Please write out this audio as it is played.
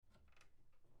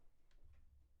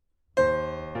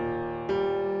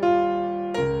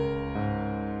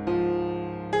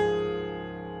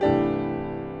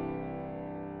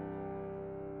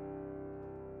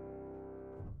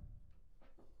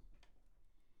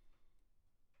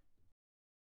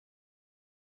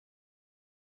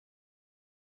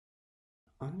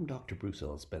I'm Dr. Bruce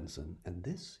Ellis Benson, and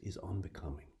this is On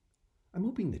Becoming. I'm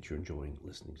hoping that you're enjoying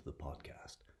listening to the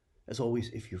podcast. As always,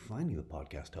 if you're finding the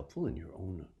podcast helpful in your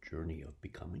own journey of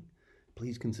becoming,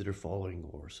 please consider following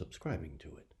or subscribing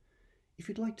to it. If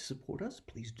you'd like to support us,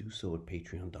 please do so at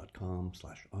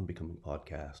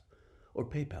patreon.com/onbecomingpodcast or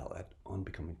PayPal at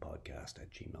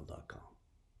onbecomingpodcast@gmail.com.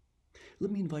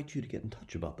 Let me invite you to get in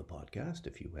touch about the podcast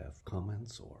if you have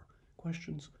comments or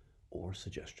questions or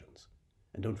suggestions.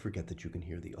 And don't forget that you can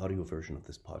hear the audio version of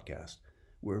this podcast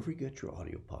wherever you get your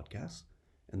audio podcasts,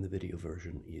 and the video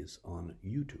version is on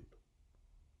YouTube.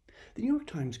 The New York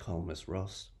Times columnist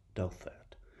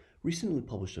Douthat recently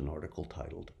published an article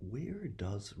titled, "Where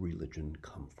Does Religion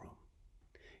Come From?"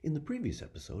 In the previous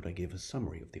episode, I gave a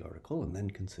summary of the article and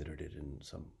then considered it in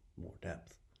some more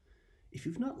depth. If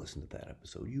you've not listened to that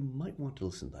episode, you might want to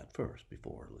listen to that first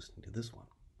before listening to this one.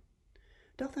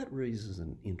 Douthat raises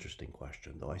an interesting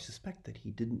question, though I suspect that he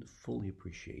didn't fully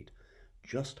appreciate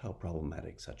just how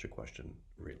problematic such a question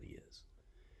really is.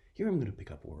 Here I'm going to pick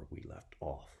up where we left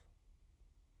off.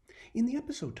 In the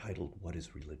episode titled, "What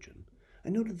is Religion?", I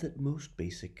noted that the most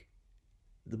basic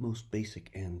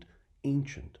and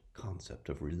ancient concept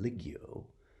of religio,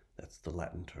 that's the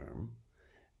Latin term,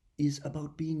 is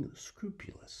about being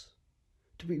scrupulous.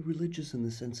 To be religious in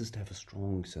the sense is to have a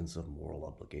strong sense of moral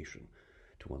obligation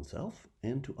to oneself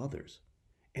and to others,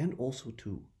 and also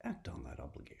to act on that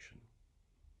obligation.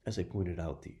 As I pointed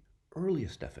out, the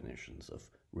earliest definitions of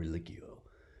religio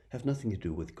have nothing to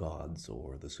do with gods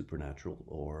or the supernatural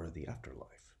or the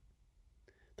afterlife.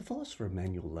 The philosopher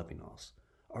Emmanuel Levinas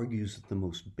argues that the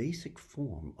most basic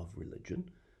form of religion,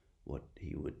 what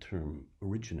he would term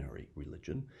originary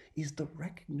religion, is the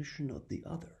recognition of the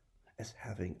other as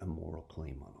having a moral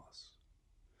claim on us.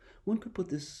 One could put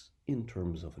this in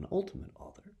terms of an ultimate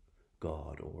other,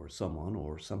 God or someone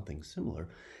or something similar,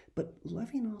 but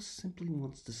Levinas simply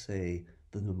wants to say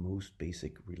that the most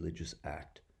basic religious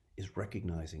act is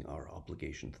recognizing our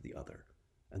obligation to the other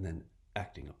and then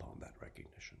acting upon that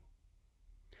recognition.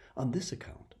 On this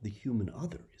account, the human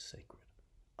other is sacred.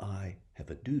 I have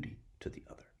a duty to the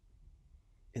other.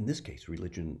 In this case,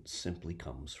 religion simply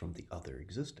comes from the other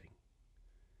existing.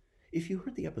 If you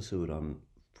heard the episode on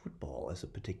football as a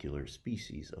particular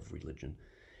species of religion,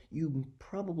 you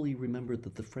probably remember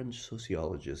that the French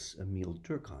sociologist Émile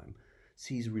Durkheim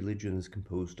sees religion as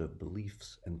composed of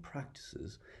beliefs and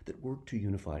practices that work to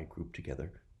unify a group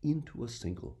together into a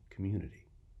single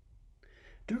community.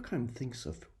 Durkheim thinks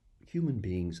of human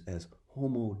beings as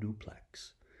homo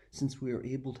duplex, since we are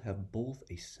able to have both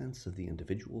a sense of the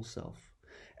individual self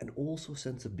and also a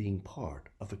sense of being part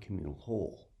of a communal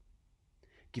whole.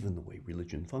 Given the way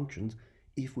religion functions,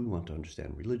 if we want to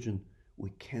understand religion, we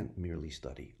can't merely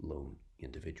study lone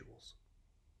individuals.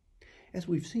 As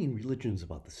we've seen, religion is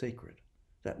about the sacred.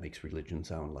 That makes religion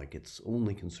sound like it's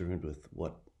only concerned with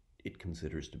what it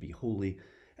considers to be holy,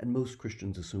 and most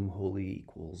Christians assume holy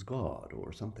equals God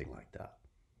or something like that.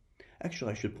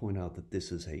 Actually, I should point out that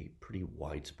this is a pretty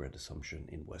widespread assumption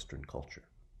in Western culture.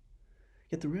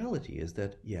 Yet the reality is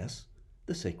that, yes,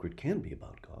 the sacred can be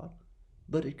about God,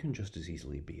 but it can just as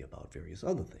easily be about various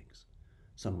other things,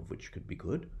 some of which could be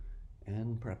good,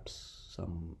 and perhaps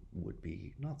some would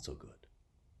be not so good.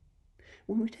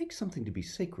 When we take something to be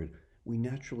sacred, we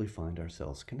naturally find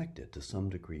ourselves connected to some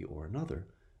degree or another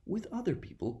with other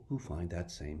people who find that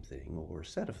same thing or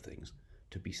set of things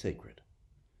to be sacred.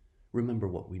 Remember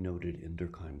what we noted in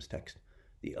Durkheim's text,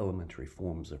 the elementary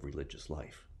forms of religious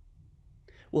life.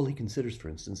 Well, he considers, for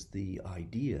instance, the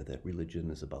idea that religion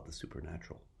is about the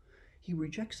supernatural. He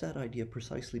rejects that idea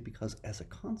precisely because, as a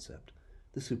concept,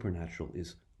 the supernatural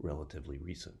is relatively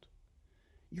recent.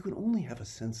 You can only have a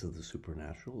sense of the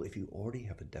supernatural if you already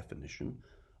have a definition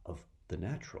of the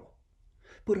natural.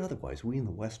 Put otherwise, we in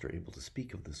the West are able to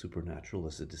speak of the supernatural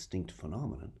as a distinct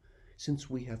phenomenon since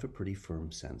we have a pretty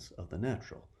firm sense of the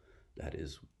natural, that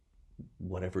is,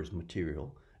 whatever is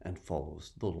material and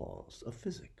follows the laws of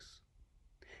physics.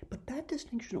 But that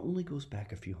distinction only goes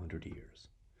back a few hundred years.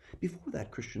 Before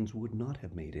that, Christians would not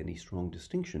have made any strong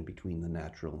distinction between the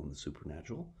natural and the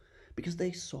supernatural because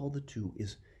they saw the two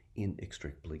as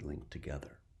inextricably linked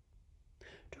together.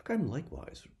 Durkheim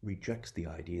likewise rejects the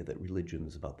idea that religion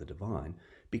is about the divine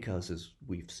because, as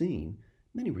we've seen,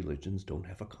 many religions don't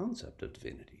have a concept of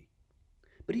divinity.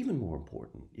 But even more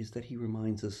important is that he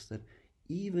reminds us that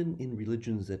even in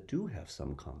religions that do have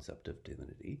some concept of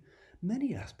divinity,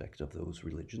 many aspects of those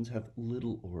religions have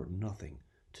little or nothing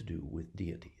to do with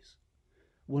deities.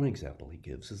 One example he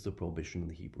gives is the prohibition in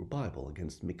the Hebrew Bible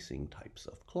against mixing types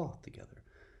of cloth together,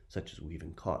 such as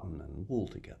weaving cotton and wool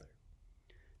together.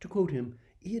 To quote him,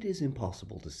 "It is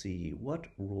impossible to see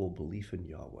what role belief in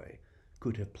Yahweh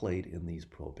could have played in these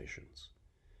prohibitions.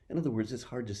 In other words, it's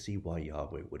hard to see why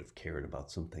Yahweh would have cared about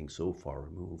something so far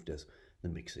removed as the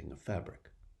mixing of fabric.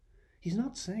 He's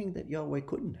not saying that Yahweh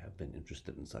couldn't have been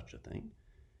interested in such a thing.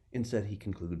 Instead, he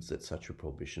concludes that such a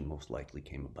prohibition most likely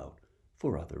came about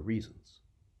for other reasons.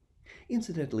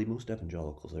 Incidentally, most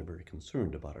evangelicals are very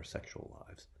concerned about our sexual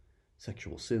lives.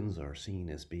 Sexual sins are seen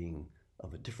as being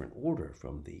of a different order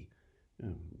from the,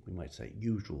 we might say,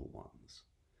 usual ones.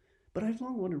 But I've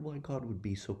long wondered why God would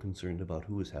be so concerned about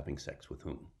who is having sex with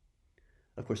whom.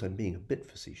 Of course, I'm being a bit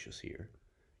facetious here.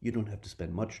 You don't have to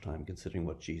spend much time considering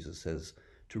what Jesus says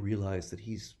to realize that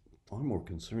he's far more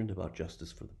concerned about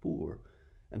justice for the poor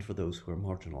and for those who are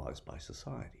marginalized by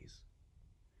societies.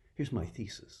 Here's my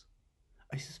thesis.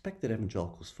 I suspect that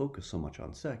evangelicals focus so much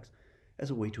on sex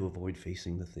as a way to avoid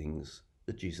facing the things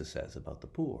that Jesus says about the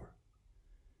poor.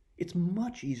 It's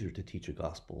much easier to teach a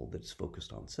gospel that's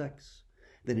focused on sex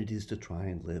than it is to try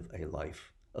and live a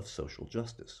life of social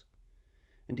justice.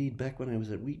 Indeed, back when I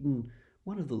was at Wheaton,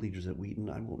 one of the leaders at Wheaton,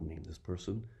 I won't name this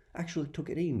person, actually took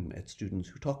aim at students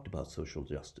who talked about social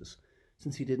justice,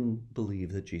 since he didn't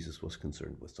believe that Jesus was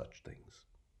concerned with such things.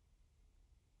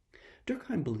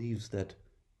 Durkheim believes that,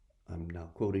 I'm now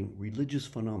quoting, religious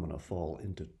phenomena fall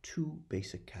into two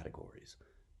basic categories,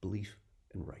 belief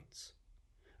and rites.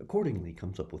 Accordingly, he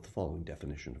comes up with the following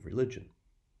definition of religion.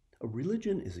 A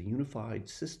religion is a unified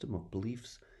system of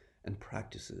beliefs and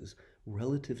practices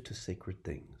relative to sacred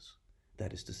things,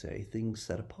 that is to say, things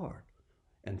set apart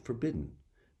and forbidden,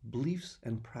 beliefs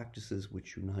and practices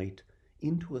which unite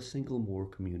into a single more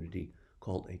community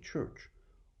called a church,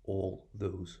 all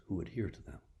those who adhere to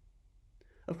them.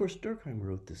 Of course, Durkheim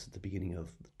wrote this at the beginning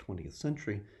of the 20th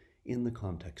century in the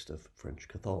context of French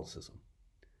Catholicism.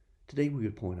 Today we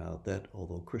would point out that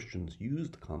although Christians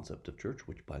used the concept of church,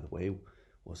 which by the way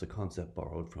was a concept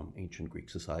borrowed from ancient Greek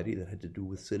society that had to do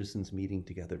with citizens meeting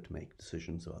together to make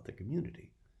decisions about their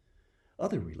community,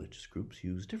 other religious groups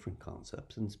use different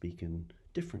concepts and speak in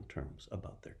different terms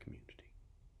about their community.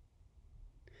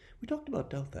 We talked about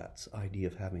Douthat's idea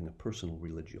of having a personal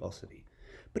religiosity,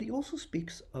 but he also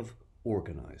speaks of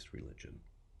organized religion.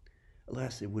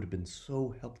 Alas, it would have been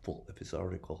so helpful if his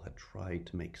article had tried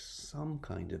to make some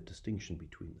kind of distinction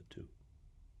between the two.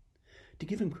 To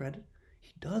give him credit,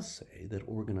 he does say that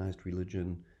organized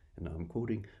religion, and now I'm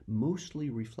quoting,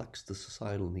 mostly reflects the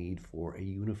societal need for a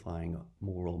unifying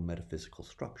moral metaphysical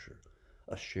structure,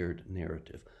 a shared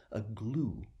narrative, a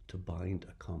glue to bind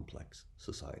a complex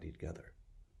society together.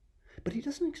 But he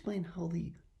doesn't explain how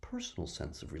the personal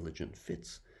sense of religion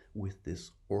fits with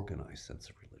this organized sense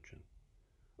of religion.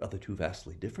 Are the two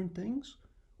vastly different things,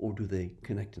 or do they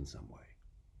connect in some way?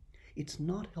 It's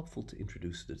not helpful to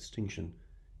introduce a distinction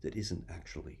that isn't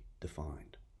actually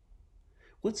defined.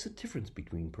 What's the difference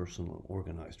between personal and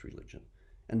organized religion?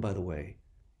 And by the way,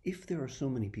 if there are so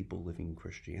many people living in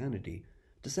Christianity,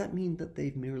 does that mean that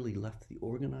they've merely left the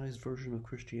organized version of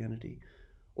Christianity,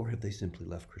 or have they simply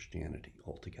left Christianity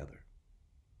altogether?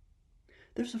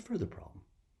 There's a further problem.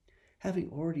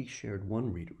 Having already shared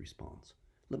one reader response,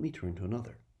 let me turn to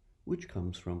another, which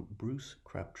comes from Bruce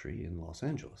Crabtree in Los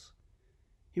Angeles.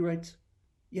 He writes,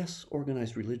 "Yes,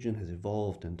 organized religion has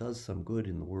evolved and does some good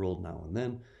in the world now and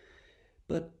then,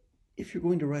 but if you're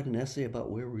going to write an essay about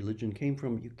where religion came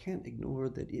from, you can't ignore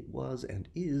that it was and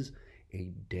is a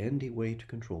dandy way to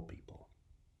control people."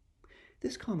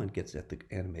 This comment gets at the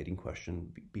animating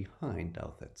question behind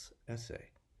Douthat's essay.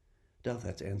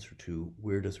 Douthat's answer to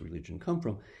where does religion come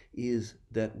from is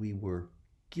that we were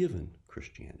given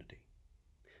Christianity.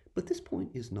 But this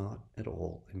point is not at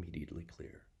all immediately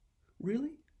clear.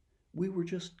 Really? We were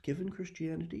just given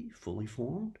Christianity, fully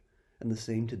formed, and the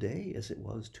same today as it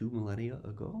was 2 millennia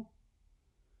ago?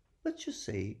 Let's just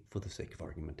say, for the sake of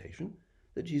argumentation,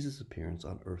 that Jesus' appearance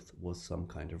on earth was some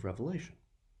kind of revelation.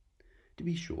 To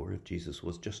be sure, if Jesus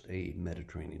was just a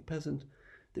Mediterranean peasant,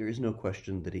 there is no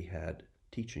question that he had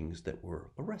teachings that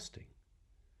were arresting.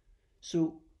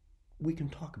 So we can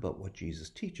talk about what Jesus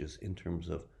teaches in terms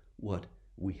of what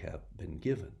we have been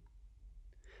given.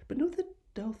 But note that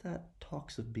Douthat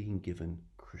talks of being given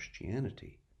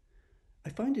Christianity. I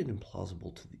find it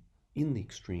implausible in the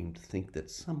extreme to think that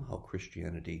somehow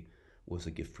Christianity was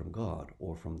a gift from God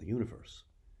or from the universe.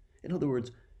 In other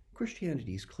words,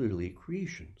 Christianity is clearly a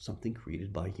creation, something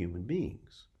created by human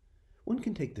beings. One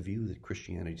can take the view that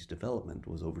Christianity's development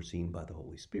was overseen by the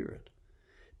Holy Spirit,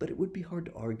 but it would be hard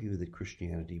to argue that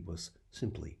Christianity was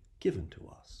simply given to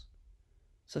us.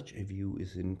 Such a view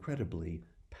is incredibly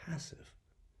passive.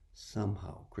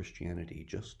 Somehow Christianity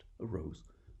just arose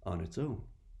on its own.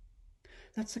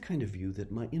 That's the kind of view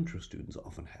that my intro students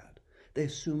often had. They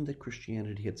assumed that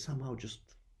Christianity had somehow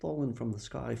just fallen from the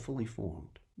sky fully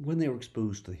formed. When they were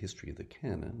exposed to the history of the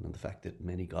canon and the fact that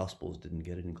many Gospels didn't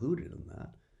get included in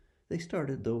that, they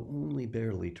started, though only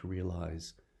barely, to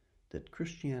realize that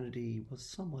Christianity was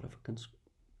somewhat of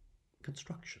a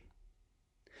construction.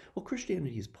 While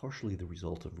Christianity is partially the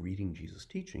result of reading Jesus'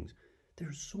 teachings,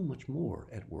 there's so much more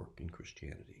at work in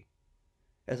Christianity.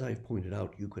 As I've pointed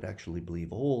out, you could actually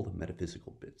believe all the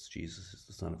metaphysical bits. Jesus is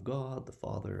the Son of God, the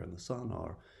Father and the Son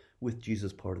are with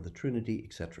Jesus part of the Trinity,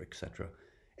 etc.,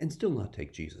 and still not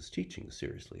take Jesus' teachings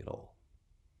seriously at all.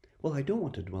 While I don't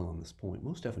want to dwell on this point,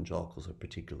 most evangelicals are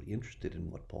particularly interested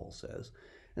in what Paul says,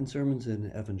 and sermons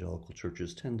in evangelical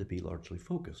churches tend to be largely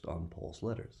focused on Paul's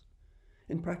letters.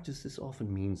 In practice, this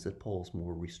often means that Paul's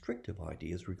more restrictive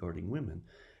ideas regarding women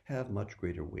have much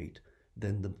greater weight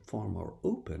than the far more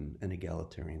open and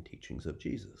egalitarian teachings of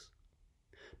Jesus.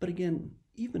 But again,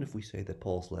 even if we say that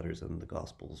Paul's letters and the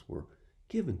Gospels were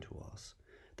given to us,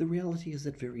 the reality is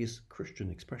that various Christian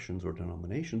expressions or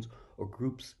denominations or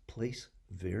groups place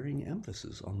varying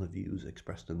emphasis on the views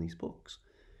expressed in these books,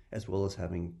 as well as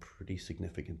having pretty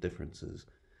significant differences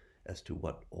as to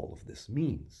what all of this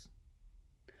means.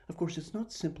 Of course, it's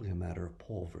not simply a matter of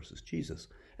Paul versus Jesus.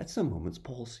 At some moments,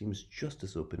 Paul seems just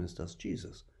as open as does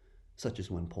Jesus, such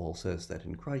as when Paul says that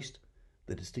in Christ,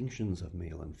 the distinctions of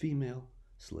male and female,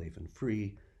 slave and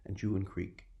free, and Jew and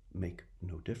Greek make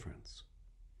no difference.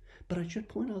 But I should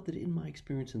point out that in my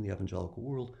experience in the evangelical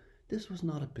world, this was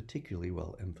not a particularly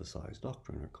well-emphasized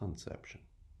doctrine or conception.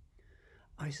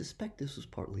 I suspect this was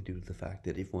partly due to the fact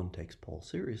that if one takes Paul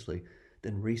seriously,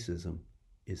 then racism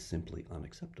is simply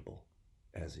unacceptable,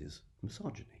 as is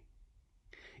misogyny.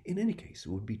 In any case, it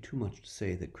would be too much to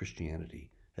say that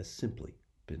Christianity has simply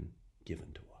been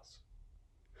given to us.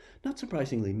 Not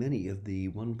surprisingly, many of the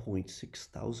 1.6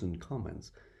 thousand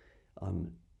comments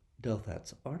on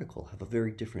Douthat's article have a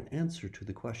very different answer to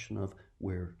the question of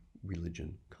where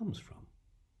religion comes from.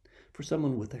 For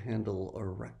someone with the handle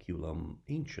Oraculum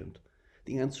Ancient,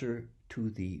 the answer to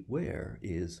the where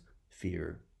is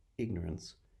fear,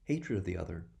 ignorance, hatred of the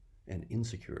other, and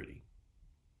insecurity.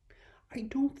 I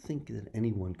don't think that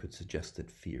anyone could suggest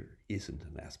that fear isn't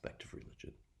an aspect of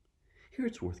religion. Here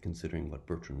it's worth considering what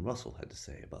Bertrand Russell had to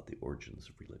say about the origins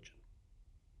of religion.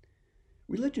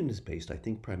 Religion is based, I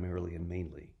think, primarily and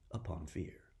mainly upon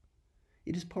fear.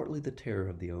 It is partly the terror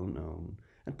of the unknown,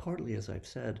 and partly, as I've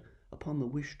said, upon the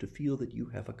wish to feel that you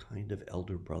have a kind of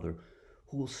elder brother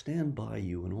who will stand by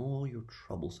you in all your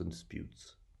troubles and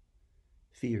disputes.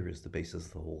 Fear is the basis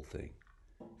of the whole thing.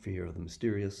 Fear of the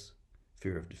mysterious,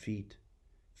 fear of defeat,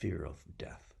 fear of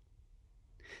death.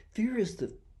 Fear is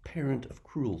the parent of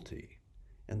cruelty,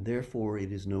 and therefore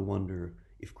it is no wonder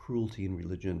if cruelty and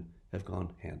religion have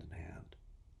gone hand in hand.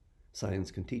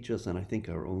 Science can teach us, and I think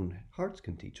our own hearts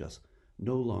can teach us,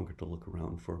 no longer to look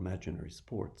around for imaginary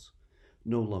supports,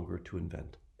 no longer to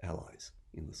invent allies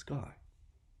in the sky.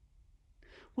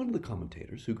 One of the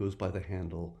commentators, who goes by the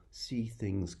handle See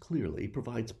Things Clearly,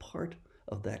 provides part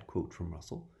of that quote from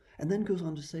Russell, and then goes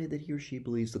on to say that he or she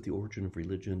believes that the origin of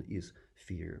religion is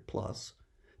fear plus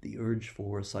the urge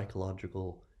for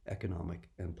psychological, economic,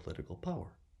 and political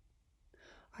power.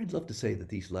 I'd love to say that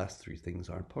these last three things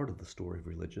aren't part of the story of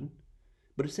religion,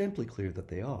 but it's amply clear that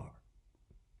they are.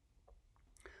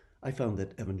 I found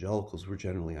that evangelicals were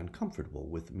generally uncomfortable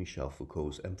with Michel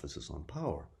Foucault's emphasis on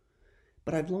power,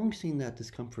 but I've long seen that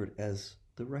discomfort as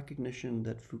the recognition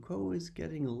that Foucault is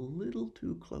getting a little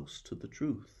too close to the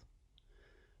truth.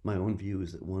 My own view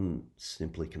is that one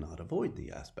simply cannot avoid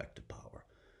the aspect of power,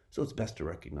 so it's best to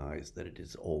recognize that it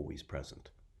is always present.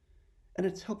 And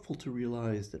it's helpful to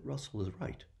realize that Russell is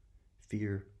right.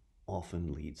 Fear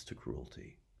often leads to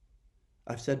cruelty.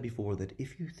 I've said before that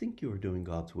if you think you are doing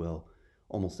God's will,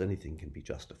 almost anything can be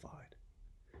justified.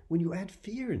 When you add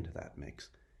fear into that mix,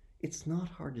 it's not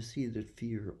hard to see that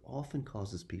fear often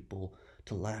causes people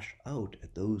to lash out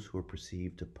at those who are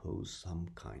perceived to pose some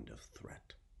kind of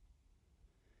threat.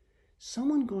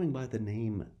 Someone going by the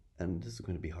name, and this is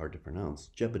going to be hard to pronounce,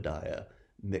 Jebediah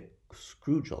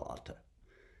McScroogelata,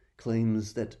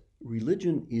 claims that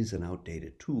religion is an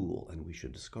outdated tool and we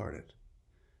should discard it.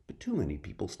 But too many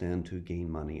people stand to gain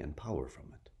money and power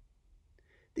from it.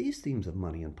 These themes of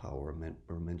money and power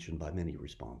were mentioned by many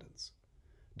respondents.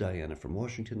 Diana from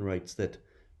Washington writes that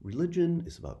religion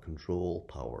is about control,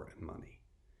 power, and money.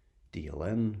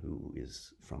 DLN, who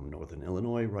is from Northern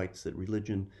Illinois, writes that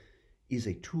religion is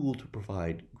a tool to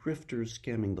provide grifters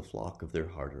scamming the flock of their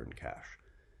hard-earned cash.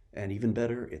 And even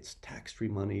better, it's tax-free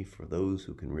money for those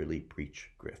who can really preach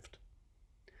grift.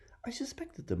 I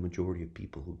suspect that the majority of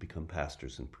people who become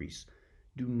pastors and priests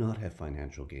do not have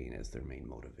financial gain as their main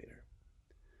motivator.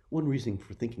 One reason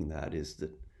for thinking that is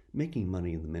that making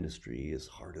money in the ministry is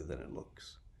harder than it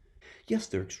looks. Yes,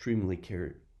 they're extremely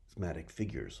charismatic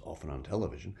figures, often on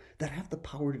television, that have the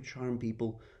power to charm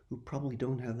people who probably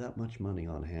don't have that much money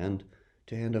on hand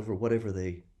to hand over whatever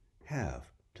they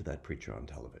have to that preacher on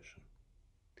television.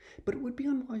 But it would be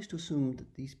unwise to assume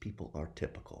that these people are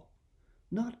typical.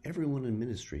 Not everyone in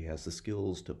ministry has the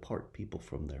skills to part people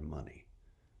from their money.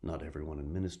 Not everyone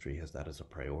in ministry has that as a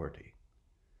priority.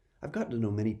 I've gotten to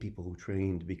know many people who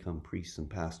trained to become priests and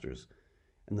pastors,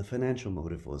 and the financial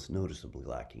motive was noticeably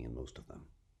lacking in most of them.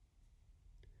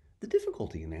 The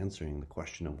difficulty in answering the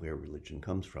question of where religion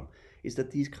comes from is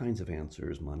that these kinds of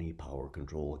answers, money, power,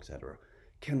 control, etc.,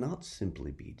 cannot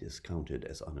simply be discounted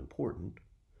as unimportant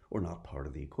or not part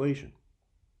of the equation.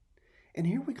 And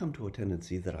here we come to a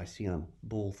tendency that I see on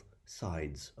both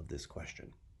sides of this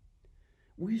question.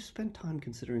 We've spent time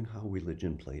considering how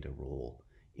religion played a role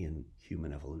in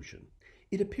human evolution.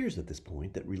 It appears at this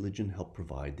point that religion helped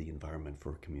provide the environment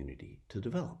for a community to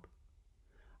develop.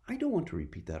 I don't want to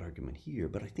repeat that argument here,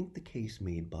 but I think the case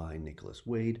made by Nicholas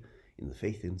Wade in The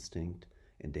Faith Instinct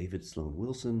and David Sloan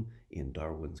Wilson in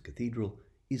Darwin's Cathedral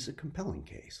is a compelling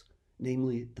case,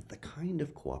 namely that the kind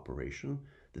of cooperation,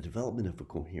 the development of a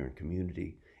coherent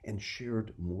community, and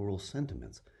shared moral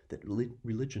sentiments that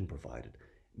religion provided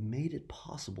made it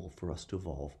possible for us to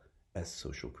evolve as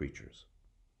social creatures.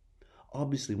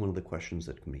 Obviously, one of the questions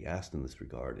that can be asked in this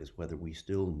regard is whether we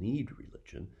still need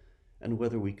religion and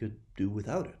whether we could do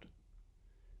without it.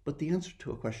 But the answer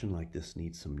to a question like this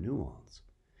needs some nuance.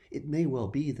 It may well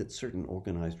be that certain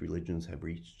organized religions have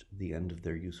reached the end of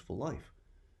their useful life,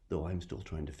 though I'm still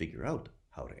trying to figure out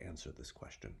how to answer this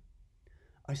question.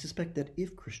 I suspect that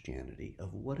if Christianity,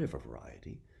 of whatever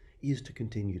variety, is to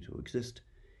continue to exist,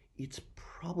 it's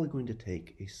probably going to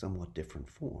take a somewhat different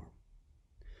form.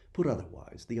 Put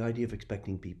otherwise, the idea of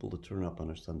expecting people to turn up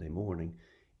on a Sunday morning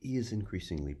is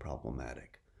increasingly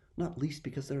problematic, not least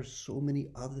because there are so many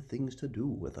other things to do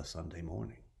with a Sunday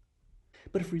morning.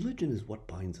 But if religion is what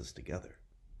binds us together,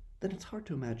 then it's hard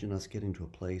to imagine us getting to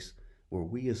a place where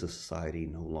we as a society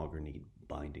no longer need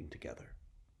binding together.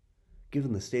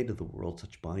 Given the state of the world,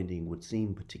 such binding would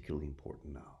seem particularly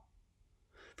important now.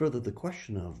 Further, the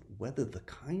question of whether the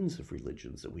kinds of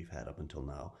religions that we've had up until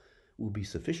now will be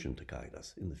sufficient to guide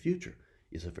us in the future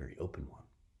is a very open one.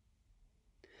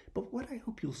 But what I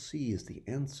hope you'll see is the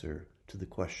answer to the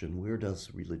question, where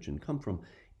does religion come from,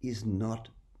 is not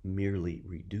merely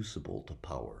reducible to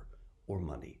power or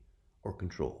money or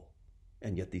control,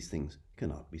 and yet these things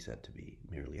cannot be said to be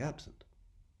merely absent.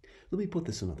 Let me put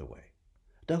this another way.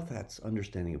 Douthat's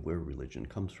understanding of where religion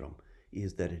comes from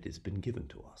is that it has been given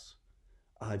to us.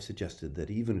 I've suggested that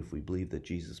even if we believe that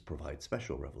Jesus provides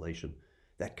special revelation,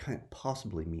 that can't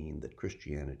possibly mean that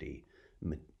Christianity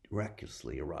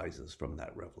miraculously arises from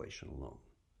that revelation alone.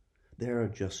 There are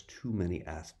just too many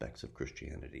aspects of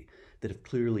Christianity that have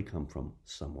clearly come from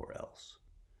somewhere else.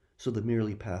 So the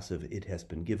merely passive "it has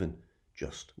been given"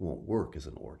 just won't work as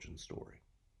an origin story.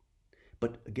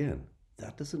 But again,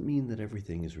 that doesn't mean that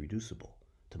everything is reducible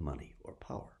to money or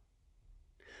power.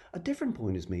 A different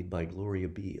point is made by Gloria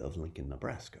B. of Lincoln,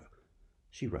 Nebraska.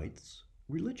 She writes,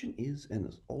 "Religion is and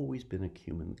has always been a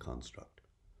human construct.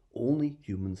 Only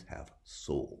humans have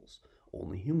souls.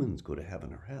 Only humans go to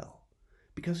heaven or hell.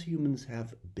 Because humans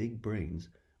have big brains,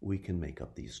 we can make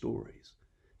up these stories.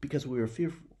 Because we are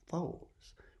fearful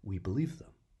followers, we believe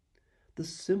them. The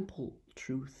simple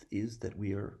truth is that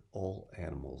we are all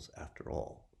animals after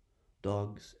all.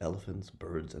 Dogs, elephants,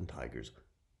 birds, and tigers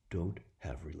don't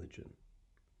have religion.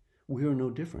 We are no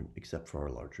different except for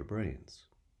our larger brains."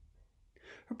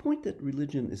 Her point that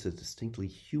religion is a distinctly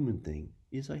human thing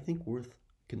is, I think, worth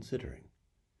considering.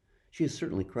 She is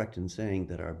certainly correct in saying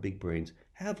that our big brains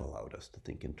have allowed us to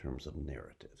think in terms of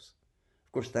narratives.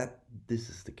 Of course, that this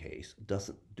is the case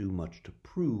doesn't do much to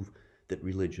prove that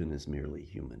religion is merely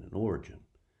human in origin.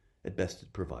 At best,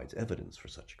 it provides evidence for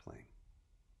such a claim.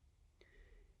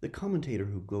 The commentator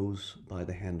who goes by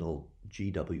the handle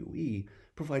GWE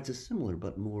provides a similar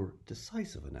but more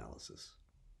decisive analysis.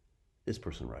 This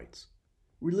person writes,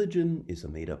 "Religion is a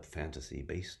made-up fantasy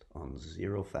based on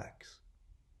zero facts."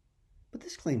 But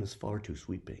this claim is far too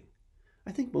sweeping.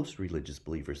 I think most religious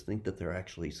believers think that there are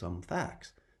actually some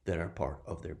facts that are part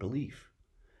of their belief.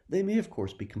 They may, of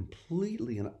course, be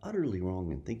completely and utterly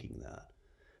wrong in thinking that,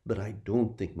 but I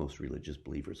don't think most religious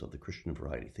believers of the Christian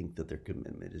variety think that their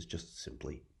commitment is just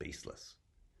simply baseless.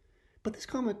 But this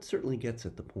comment certainly gets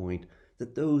at the point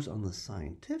that those on the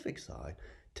scientific side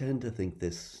tend to think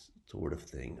this sort of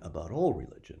thing about all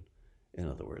religion. In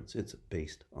other words, it's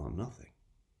based on nothing.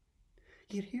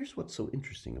 Yet here's what's so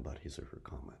interesting about his or her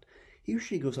comment. He or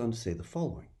she goes on to say the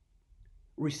following: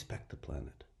 "Respect the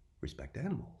planet. Respect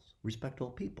animals. Respect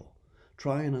all people.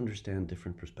 Try and understand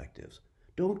different perspectives.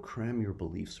 Don't cram your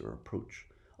beliefs or approach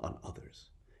on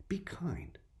others. Be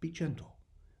kind. Be gentle.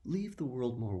 Leave the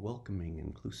world more welcoming and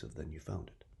inclusive than you found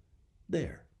it.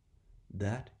 There.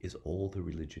 That is all the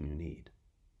religion you need.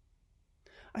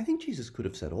 I think Jesus could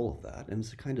have said all of that, and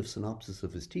as a kind of synopsis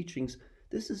of his teachings,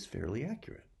 this is fairly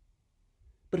accurate.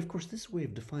 But of course, this way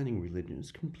of defining religion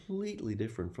is completely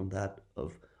different from that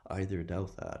of either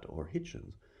Douthat or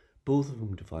Hitchens, both of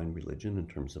whom define religion in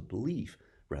terms of belief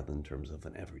rather than in terms of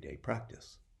an everyday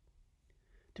practice.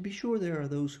 To be sure, there are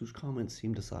those whose comments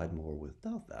seem to side more with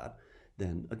Douthat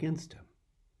than against him.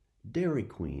 Dairy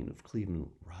Queen of Cleveland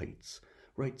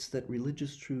writes that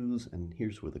religious truths, and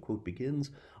here's where the quote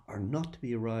begins, are not to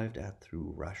be arrived at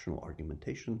through rational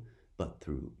argumentation, but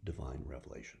through divine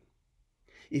revelation.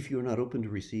 If you are not open to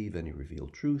receive any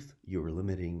revealed truth, you are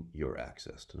limiting your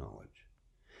access to knowledge.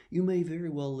 You may very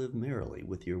well live merrily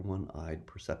with your one-eyed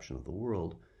perception of the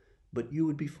world, but you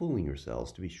would be fooling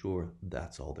yourselves to be sure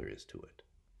that's all there is to it.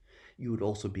 You would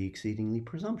also be exceedingly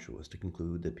presumptuous to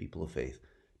conclude that people of faith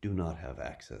do not have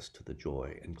access to the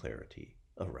joy and clarity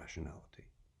of rationality.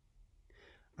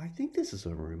 I think this is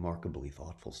a remarkably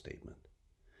thoughtful statement.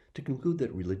 To conclude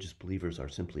that religious believers are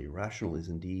simply irrational is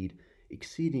indeed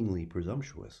exceedingly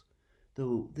presumptuous,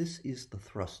 though this is the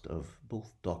thrust of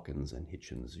both Dawkins and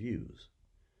Hitchens' views.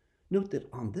 Note that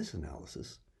on this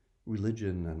analysis,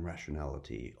 religion and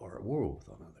rationality are at war with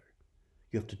one another.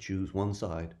 You have to choose one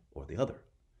side or the other.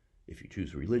 If you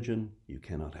choose religion, you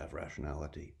cannot have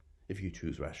rationality. If you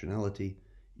choose rationality,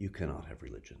 you cannot have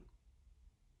religion.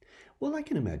 Well, I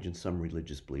can imagine some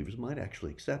religious believers might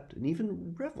actually accept and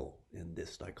even revel in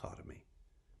this dichotomy.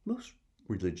 Most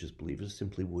religious believers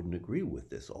simply wouldn't agree with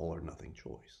this all-or-nothing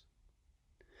choice.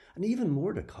 An even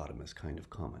more dichotomous kind of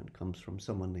comment comes from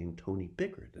someone named Tony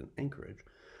Pickard in Anchorage,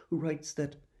 who writes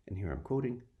that, and here I'm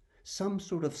quoting, some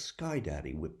sort of sky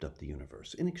daddy whipped up the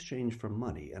universe in exchange for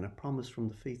money and a promise from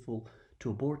the faithful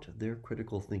to abort their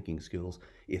critical thinking skills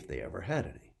if they ever had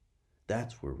any.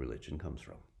 That's where religion comes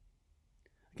from.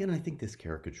 Again, I think this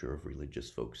caricature of religious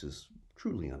folks is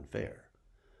truly unfair.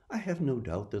 I have no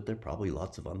doubt that there are probably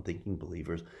lots of unthinking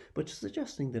believers, but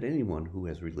suggesting that anyone who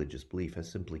has religious belief has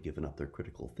simply given up their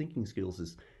critical thinking skills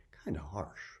is kind of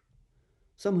harsh.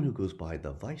 Someone who goes by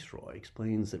the Viceroy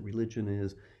explains that religion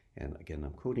is, and again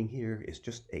I'm quoting here, is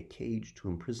just a cage to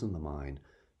imprison the mind,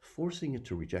 forcing it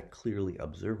to reject clearly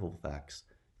observable facts,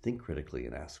 think critically,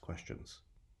 and ask questions.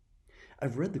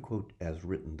 I've read the quote as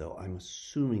written, though I'm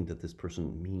assuming that this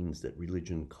person means that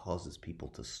religion causes people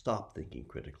to stop thinking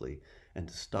critically and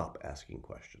to stop asking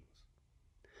questions.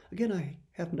 Again, I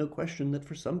have no question that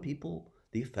for some people,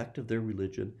 the effect of their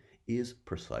religion is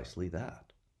precisely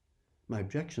that. My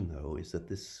objection, though, is that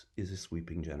this is a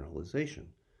sweeping generalization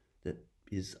that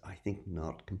is, I think,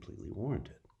 not completely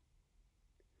warranted.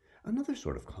 Another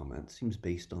sort of comment seems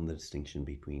based on the distinction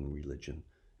between religion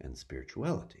and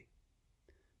spirituality.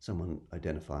 Someone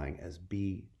identifying as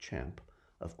B. Champ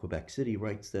of Quebec City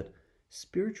writes that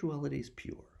spirituality is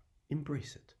pure,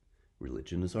 embrace it.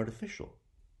 Religion is artificial,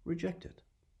 reject it.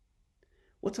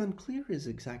 What's unclear is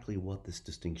exactly what this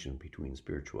distinction between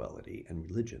spirituality and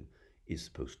religion is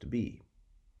supposed to be.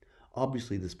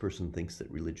 Obviously, this person thinks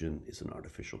that religion is an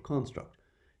artificial construct,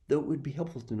 though it would be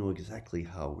helpful to know exactly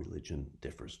how religion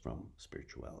differs from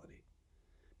spirituality.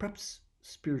 Perhaps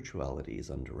spirituality is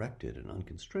undirected and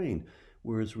unconstrained,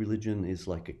 whereas religion is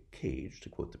like a cage, to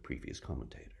quote the previous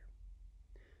commentator.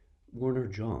 Warner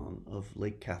John of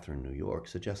Lake Catherine, New York,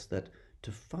 suggests that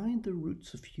to find the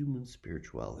roots of human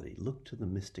spirituality, look to the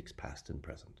mystics past and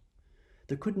present.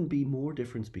 There couldn't be more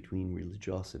difference between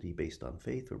religiosity based on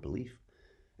faith or belief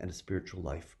and a spiritual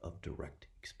life of direct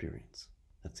experience.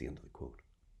 That's the end of the quote.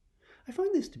 I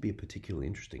find this to be a particularly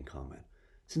interesting comment,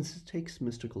 since it takes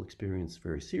mystical experience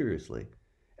very seriously,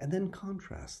 and then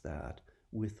contrasts that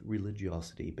with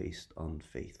religiosity based on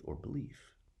faith or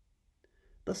belief.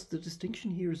 Thus, the distinction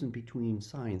here isn't between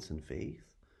science and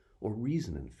faith, or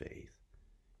reason and faith.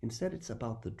 Instead, it's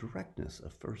about the directness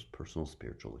of first personal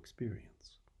spiritual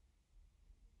experience.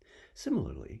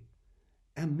 Similarly,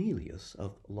 Amelius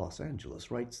of Los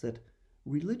Angeles writes that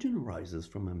religion arises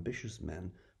from ambitious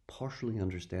men partially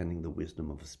understanding the wisdom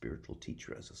of a spiritual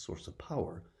teacher as a source of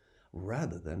power,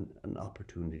 rather than an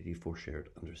opportunity for shared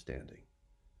understanding.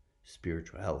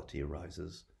 Spirituality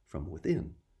arises from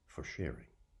within for sharing.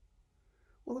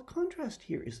 While the contrast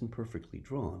here isn't perfectly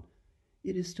drawn,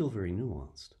 it is still very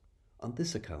nuanced. On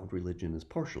this account, religion is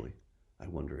partially, I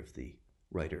wonder if the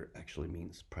writer actually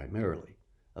means primarily,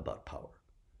 about power,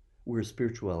 whereas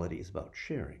spirituality is about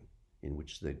sharing, in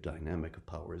which the dynamic of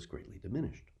power is greatly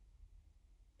diminished.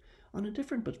 On a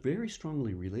different but very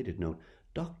strongly related note,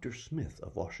 Dr. Smith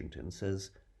of Washington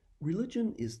says,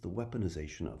 "Religion is the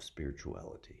weaponization of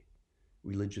spirituality.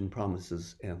 Religion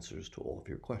promises answers to all of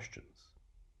your questions."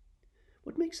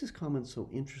 What makes his comment so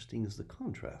interesting is the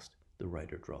contrast the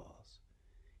writer draws.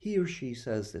 He or she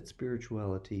says that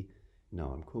spirituality,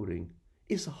 now I'm quoting,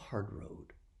 is a hard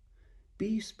road.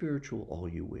 Be spiritual all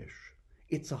you wish.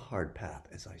 It's a hard path,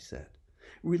 as I said.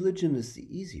 Religion is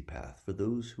the easy path for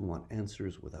those who want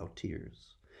answers without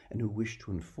tears and who wish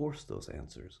to enforce those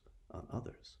answers on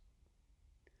others.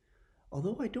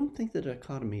 Although I don't think the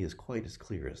dichotomy is quite as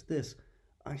clear as this,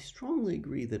 I strongly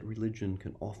agree that religion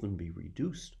can often be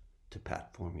reduced to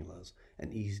pat formulas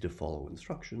and easy-to-follow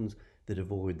instructions that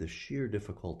avoid the sheer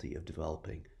difficulty of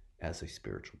developing as a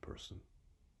spiritual person.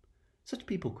 Such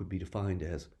people could be defined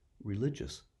as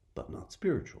religious but not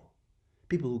spiritual.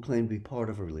 People who claim to be part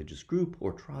of a religious group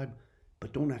or tribe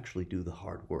but don't actually do the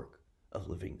hard work of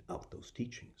living out those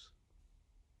teachings.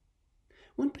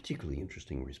 One particularly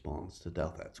interesting response to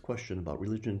Douthat's question about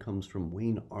religion comes from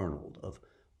Wayne Arnold of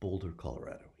Boulder,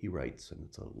 Colorado. He writes, and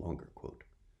it's a longer quote,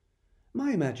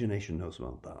 "My imagination knows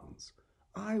no bounds.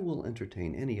 I will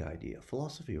entertain any idea,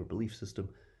 philosophy, or belief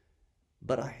system,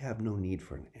 but I have no need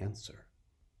for an answer.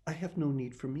 I have no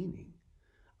need for meaning.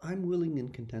 I'm willing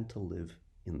and content to live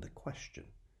in the question.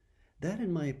 That,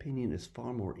 in my opinion, is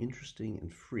far more interesting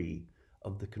and free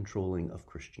of the controlling of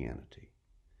Christianity.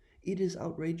 It is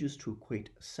outrageous to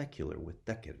equate secular with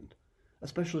decadent,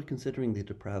 especially considering the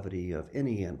depravity of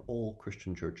any and all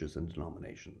Christian churches and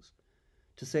denominations.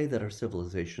 To say that our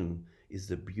civilization is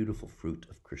the beautiful fruit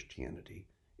of Christianity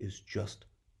is just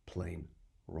plain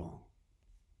wrong."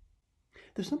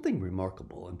 There's something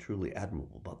remarkable and truly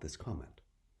admirable about this comment.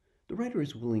 The writer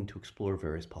is willing to explore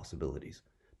various possibilities,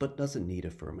 but doesn't need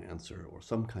a firm answer or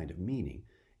some kind of meaning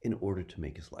in order to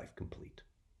make his life complete.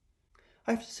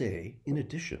 I have to say, in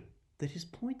addition, that his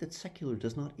point that secular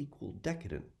does not equal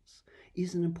decadence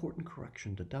is an important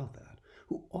correction to Douthat,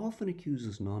 who often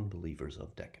accuses non-believers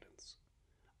of decadence.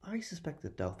 I suspect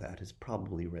that Douthat has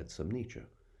probably read some Nietzsche,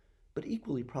 but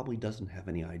equally probably doesn't have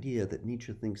any idea that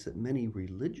Nietzsche thinks that many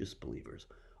religious believers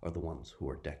are the ones who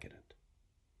are decadent.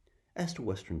 As to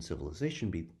Western civilization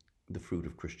being the fruit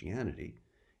of Christianity,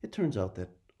 it turns out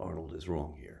that Arnold is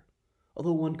wrong here,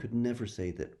 although one could never say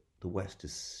that the West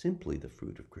is simply the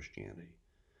fruit of Christianity.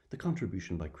 The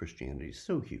contribution by Christianity is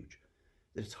so huge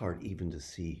that it's hard even to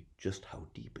see just how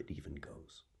deep it even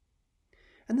goes.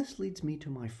 And this leads me to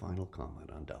my final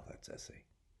comment on Douthat's essay.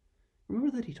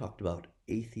 Remember that he talked about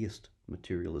atheist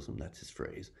materialism, that's his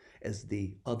phrase, as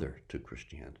the other to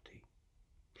Christianity.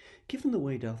 Given the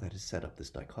way Douthat has set up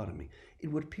this dichotomy, it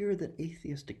would appear that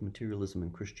atheistic materialism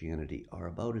and Christianity are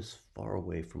about as far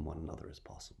away from one another as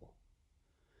possible.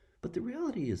 But the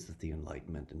reality is that the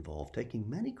Enlightenment involved taking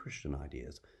many Christian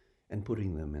ideas and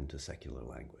putting them into secular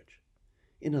language.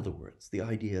 In other words, the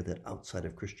idea that outside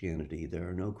of Christianity there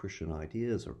are no Christian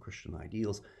ideas or Christian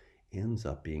ideals ends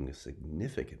up being a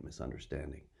significant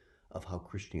misunderstanding of how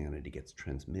Christianity gets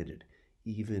transmitted,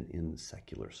 even in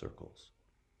secular circles.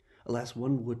 Alas,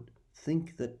 one would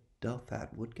think that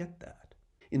Douthat would get that.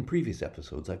 In previous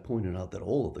episodes, I pointed out that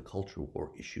all of the culture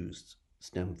war issues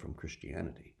stem from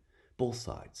Christianity. Both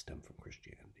sides stem from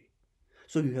Christianity.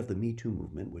 So you have the Me Too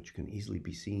movement, which can easily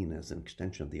be seen as an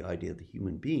extension of the idea that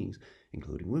human beings,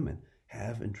 including women,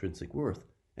 have intrinsic worth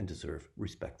and deserve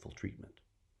respectful treatment.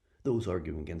 Those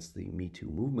arguing against the Me Too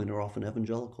movement are often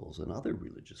evangelicals and other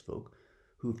religious folk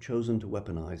who have chosen to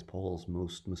weaponize Paul's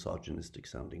most misogynistic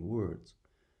sounding words.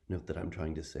 Note that I'm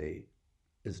trying to say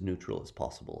as neutral as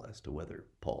possible as to whether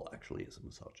Paul actually is a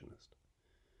misogynist.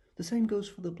 The same goes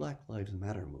for the Black Lives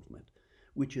Matter movement,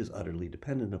 which is utterly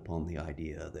dependent upon the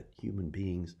idea that human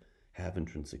beings have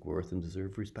intrinsic worth and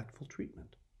deserve respectful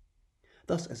treatment.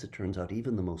 Thus, as it turns out,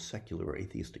 even the most secular or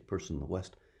atheistic person in the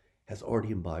West has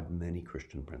already imbibed many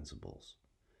Christian principles.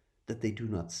 That they do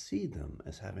not see them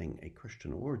as having a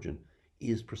Christian origin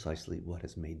is precisely what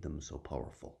has made them so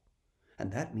powerful.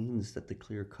 And that means that the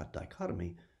clear-cut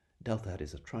dichotomy Douthat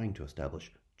is trying to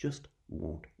establish just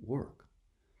won't work.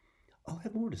 I'll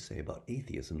have more to say about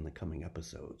atheism in the coming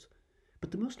episodes,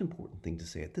 but the most important thing to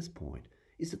say at this point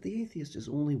is that the atheist is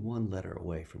only one letter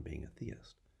away from being a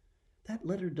theist. That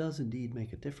letter does indeed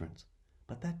make a difference,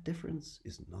 but that difference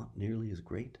is not nearly as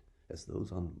great as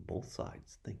those on both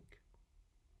sides think.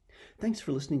 Thanks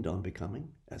for listening to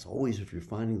Unbecoming. As always, if you're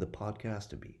finding the podcast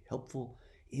to be helpful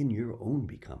in your own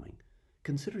becoming,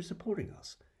 consider supporting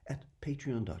us at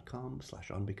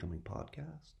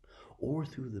patreon.com/unbecomingpodcast or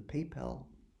through the PayPal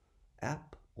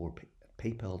app or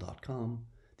paypal.com.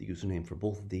 The username for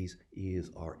both of these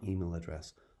is our email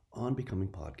address,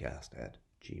 onbecomingpodcast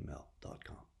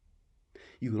gmail.com.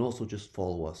 You can also just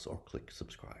follow us or click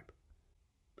subscribe.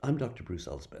 I'm Dr. Bruce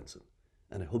Ellis Benson,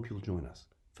 and I hope you'll join us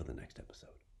for the next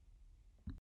episode.